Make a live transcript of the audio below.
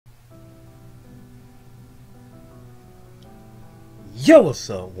Yo, what's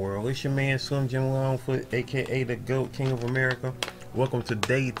up, world? It's your man Slim Jim Longfoot, aka the GOAT King of America. Welcome to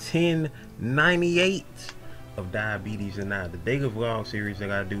day 1098 of Diabetes and I, the daily vlog series that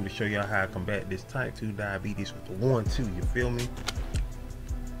I do to show y'all how I combat this type 2 diabetes with the 1-2. You feel me?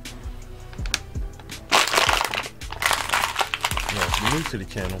 Now, if you're new to the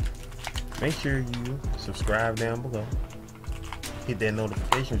channel, make sure you subscribe down below. Hit that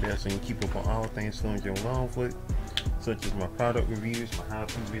notification bell so you can keep up on all things Slim Jim Longfoot, such as my product reviews, my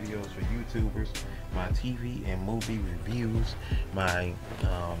how-to videos for YouTubers, my TV and movie reviews, my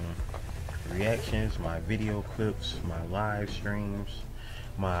reactions, my video clips, my live streams,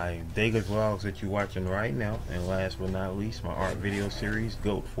 my daily vlogs that you're watching right now, and last but not least, my art video series,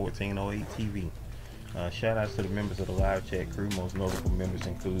 GOAT 1408 TV. Shout outs to the members of the live chat crew. Most notable members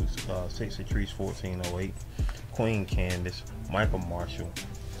include Sexy Trees 1408, Queen Candace, Michael Marshall,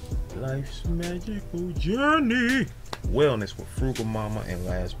 Life's Magical Journey, Wellness with Frugal Mama, and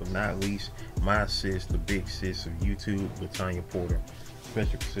last but not least, my sis, the big sis of YouTube, Latanya Porter.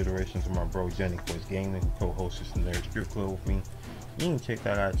 Special consideration to my bro Johnny Quest Gaming, who co-hosts the Nerd Strip Club with me. You ain't checked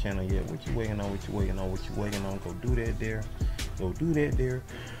out our channel yet. What you waiting on? What you waiting on? What you waiting on? Go do that there. Go do that there.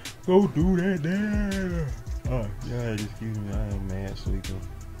 Go do that there. Oh, yeah, excuse me. I am mad sleeping.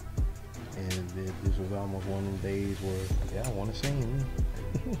 And this was almost one of the days where, yeah, I want to sing me.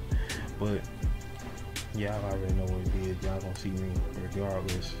 But y'all already know what it is. Y'all gonna see me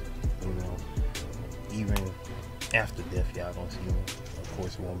regardless, you know. Even after death, y'all gonna see me. Of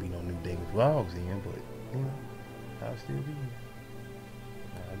course, it won't be no new daily vlogs in, but you know, I'll still be here.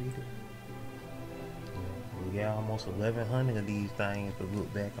 I'll be there. We got almost 1,100 of these things to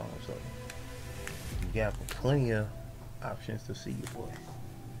look back on, so you got plenty of options to see you, boy.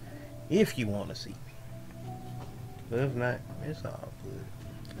 If you want to see me, but if not, it's all good.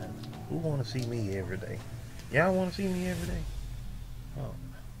 Who want to see me every day? Y'all want to see me every day? Oh,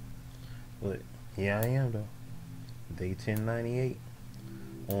 but here I am though. Day 1098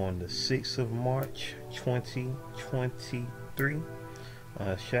 on the 6th of March 2023.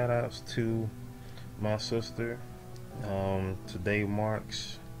 Shout outs to my sister. Today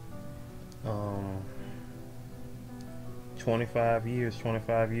marks 25 years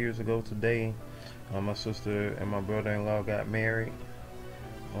ago today. My sister and my brother-in-law got married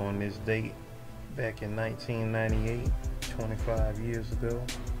on this date back in 1998, 25 years ago.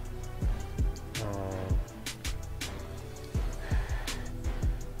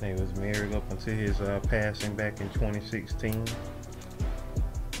 They was married up until his passing back in 2016.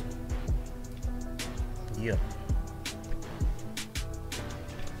 Yeah.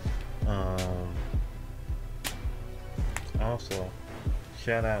 Also,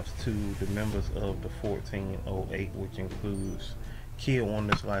 shout outs to the members of the 1408, which includes Kid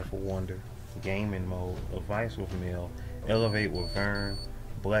Wonder's Life of Wonder, Gaming Mode, Advice with Mel, Elevate with Vern,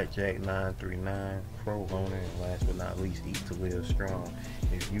 Blackjack 939, Pro Loner, and last but not least, Eat to Live Strong.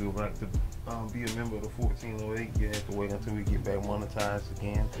 If you would like to be a member of the 1408, you have to wait until we get back monetized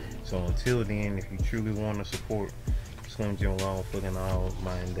again. So until then, if you truly want to support Slim Jim Longfoot and all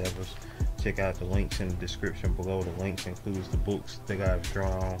my endeavors, check out the links in the description below. The links includes the books that I've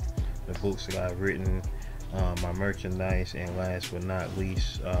drawn, the books that I've written, my merchandise, and last but not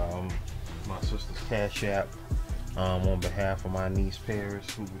least, my sister's Cash App on behalf of my niece Paris,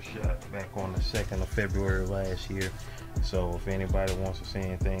 who was shot back on the 2nd of February last year. So if anybody wants to say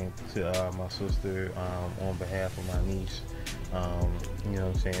anything to my sister on behalf of my niece, you know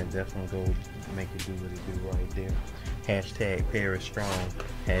what I'm saying, definitely go make it do what it do right there. Hashtag Paris Strong,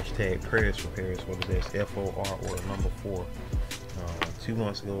 hashtag Prayers for Paris, whether that's FOR or the number 4. 2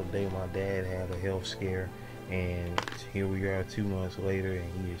 months ago today, my dad had a health scare, and here we are 2 months later,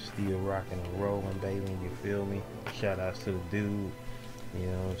 and he is still rocking and rolling, baby. You feel me? Shout outs to the dude, you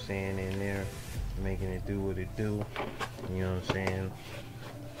know what I'm saying, in there, making it do what it do. You know what I'm saying?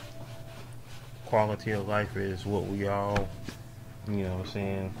 Quality of life is what we all, you know what I'm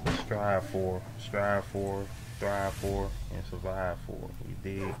saying, strive for, thrive for, and survive for. We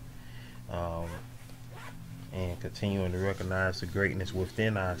did. And continuing to recognize the greatness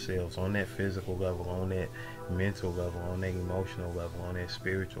within ourselves on that physical level, on that mental level, on that emotional level, on that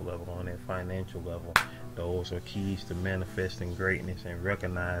spiritual level, on that financial level. Those are keys to manifesting greatness and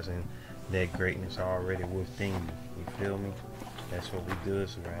recognizing that greatness already within you. You feel me? That's what we do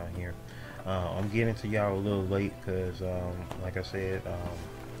this around here. I'm getting to y'all a little late because, like I said,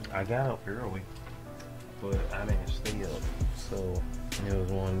 I got up early, but I didn't stay up. So it was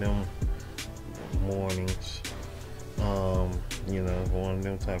one of them mornings, you know, one of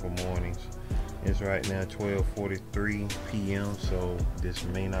them type of mornings It's right now 12:43 p.m. so this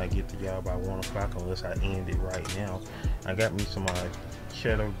may not get to y'all by 1 o'clock unless I end it right now. I got me some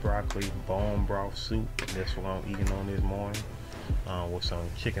cheddar broccoli bone broth soup. That's what I'm eating on this morning, with some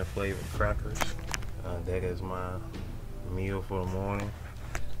chicken flavored crackers. That is my meal for the morning.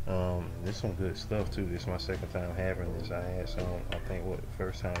 This is some good stuff too. This is my second time having this. I had some, I think,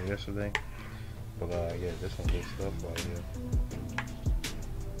 first time yesterday. But yeah, this some good stuff right here.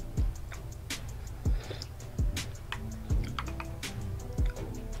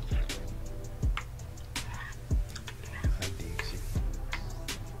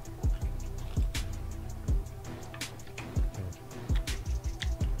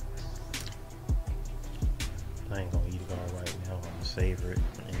 I ain't gonna eat it all right now. I'm gonna savor it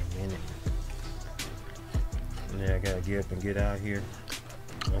in a minute. Yeah, I gotta get up and get out here.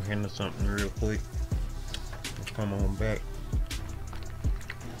 I'll handle something real quick. Come on back.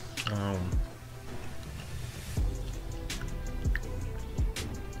 I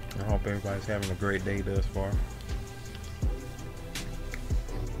hope everybody's having a great day thus far.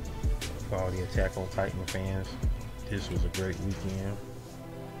 For all the Attack on Titan fans, this was a great weekend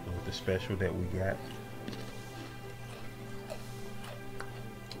with the special that we got.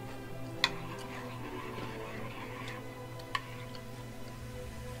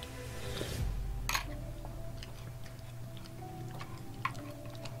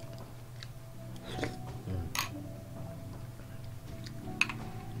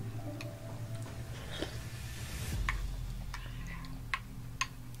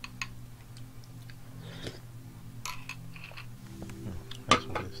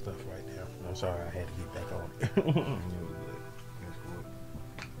 Stuff right there. I'm sorry, I had to get back on it. It's wood.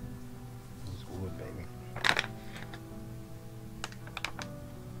 It's wood, baby. I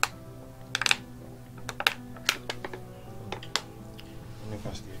think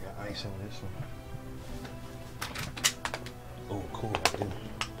I still got ice on this one. Oh, cool, I do.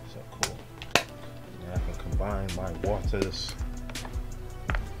 So cool. Now I can combine my waters.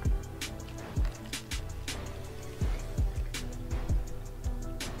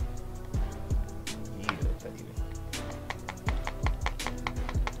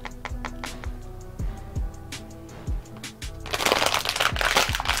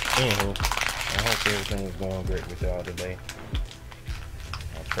 Anywho, I hope everything is going great with y'all today.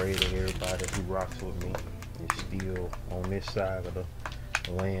 I pray that everybody who rocks with me is still on this side of the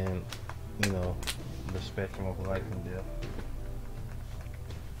land, you know, the spectrum of life and death.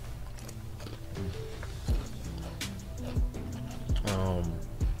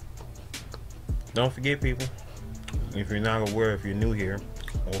 Don't forget, people, if you're not aware, if you're new here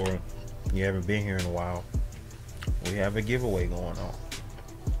or you haven't been here in a while, we have a giveaway going on.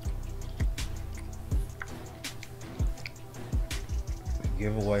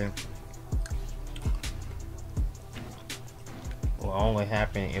 Giveaway will only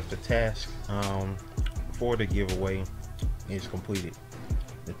happen if the task for the giveaway is completed.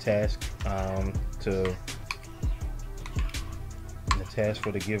 The task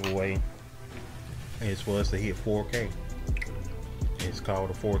for the giveaway is for us to hit 4K. It's called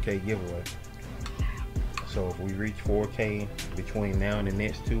a 4K giveaway. So if we reach 4K between now and the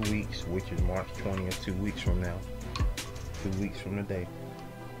next 2 weeks, which is March 20th, 2 weeks from now, 2 weeks from today.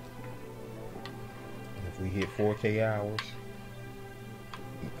 If we hit 4K hours,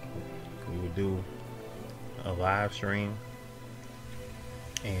 we will do a live stream,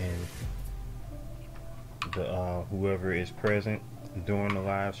 and the whoever is present during the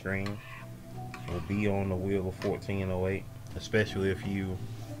live stream will be on the wheel of 1408. Especially if you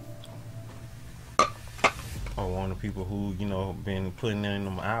are one of the people who, you know, been putting in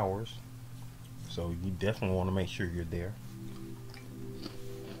them hours. So you definitely want to make sure you're there.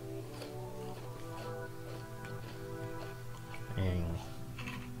 And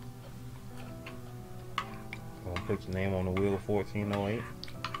I'm gonna put your name on the wheel of 1408.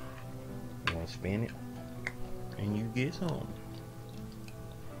 You're gonna spin it, and you get some.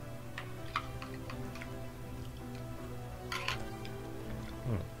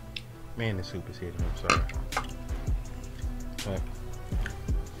 Man, the soup is hitting. I'm sorry, but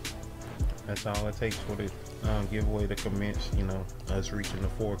that's all it takes for the giveaway to commence. You know, us reaching the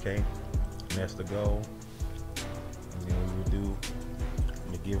 4K, and that's the goal. And then we will do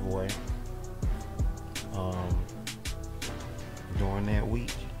the giveaway during that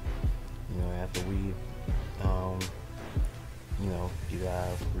week. You know, after we you know, get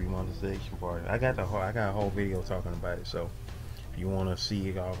our remonetization part. I got a whole video talking about it. So if you want to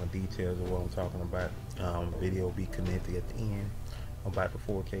see all the details of what I'm talking about, video will be connected at the end about the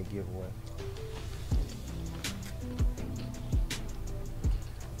 4K giveaway.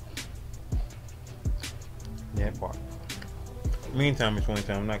 That part. Meantime, between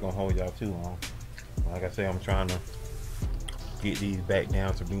time, I'm not gonna hold y'all too long. Like I say, I'm trying to get these back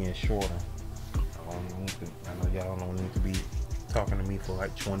down to being shorter. I know y'all don't need to be talking to me for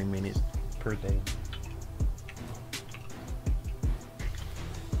like 20 minutes per day.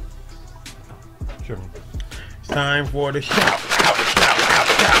 Sure. It's time for the shout out,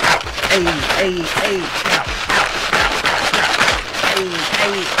 shout out. Hey, hey, hey, shout out. Hey,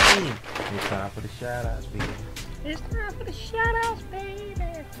 hey, hey. It's time for the shout outs, baby. It's time for the shout outs, baby.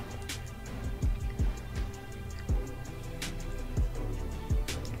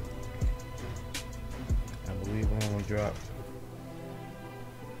 I believe I'm gonna drop.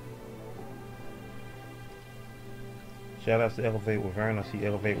 Shout outs to Elevate with Vern. I see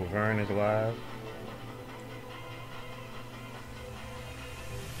Elevate with Vern is live.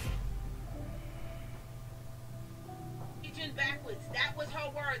 Backwards. That was her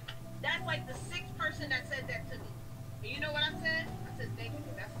word. That's like the sixth person that said that to me. And you know what I said? I said, thank you.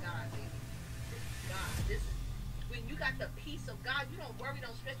 That's God, baby. This is God. This is when you got the peace of God. You don't worry,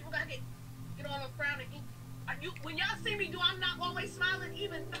 don't stress. You don't gotta get on a frown and eat. When y'all see me do, I'm not always smiling,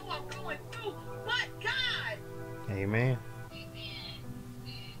 even though I'm going through. But God. Amen.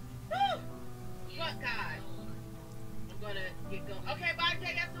 Woo! But God. I'm gonna get going. Okay, bye,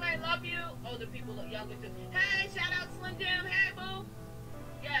 Jay. That's the way. Love you. Older people look younger too. Hey, shout out Slim Jim. Hey, boo.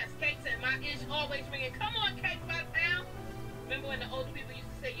 Yes, Kate said my ears always ringing. Come on, Kate, 5 pounds. Remember when the older people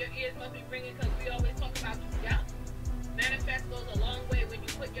used to say your ears must be ringing because we always talk about you? Yeah. Manifest goes a long way when you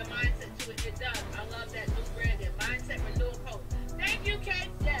put your mindset to it. It does. I love that new branding. Mindset renewal post. Thank you, Kate.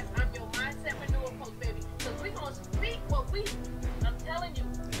 Yes, I'm your mindset renewal post, baby. Because we're going to speak what I'm telling you.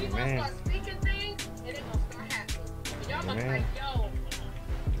 We're going to start speaking things and it's going to start happening. And y'all must be like, yo.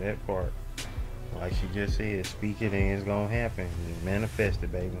 That part. Like she just said, speak it and it's gonna happen. We manifest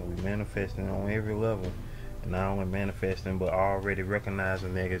it, baby. We manifesting on every level. And not only manifesting, but already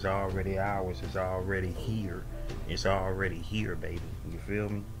recognizing that it's already ours. It's already here. It's already here, baby. You feel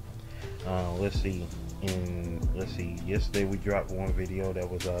me? Let's see. Yesterday we dropped one video that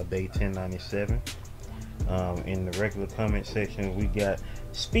was day 1097. In the regular comment section, we got,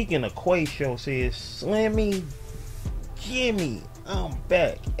 speaking of Quay Show, says Slimmy Jimmy, I'm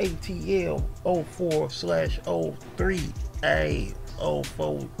back. ATL 04/03. Hey,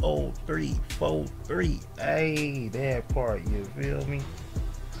 040343. Hey, that part, you feel me?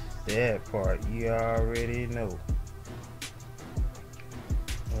 That part, you already know.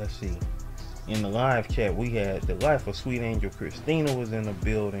 Let's see. In the live chat, we had the Life of Sweet Angel Christina was in the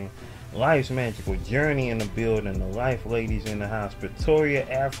building. Life's Magical Journey in the building. The Life Ladies in the house. Pretoria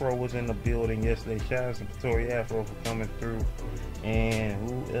Afro was in the building yesterday. Shout out to Pretoria Afro for coming through. And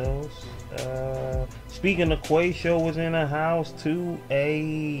who else? Speaking of Quay Show was in the house too.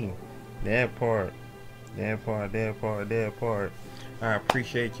 That part. I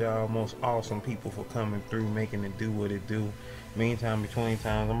appreciate y'all most awesome people for coming through, making it do what it do. Meantime, between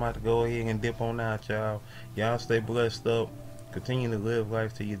times, I'm about to go ahead and dip on out, y'all. Y'all stay blessed up. Continue to live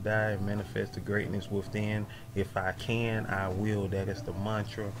life till you die and manifest the greatness within. If I can, I will. That is the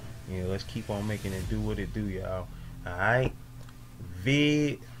mantra. You know, let's keep on making it do what it do, y'all. Alright?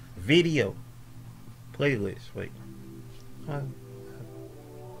 Video. Playlist. Wait. I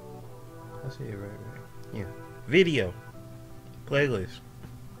see it right. Yeah. Video. Playlist.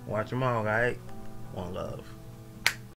 Watch them all, alright? One love.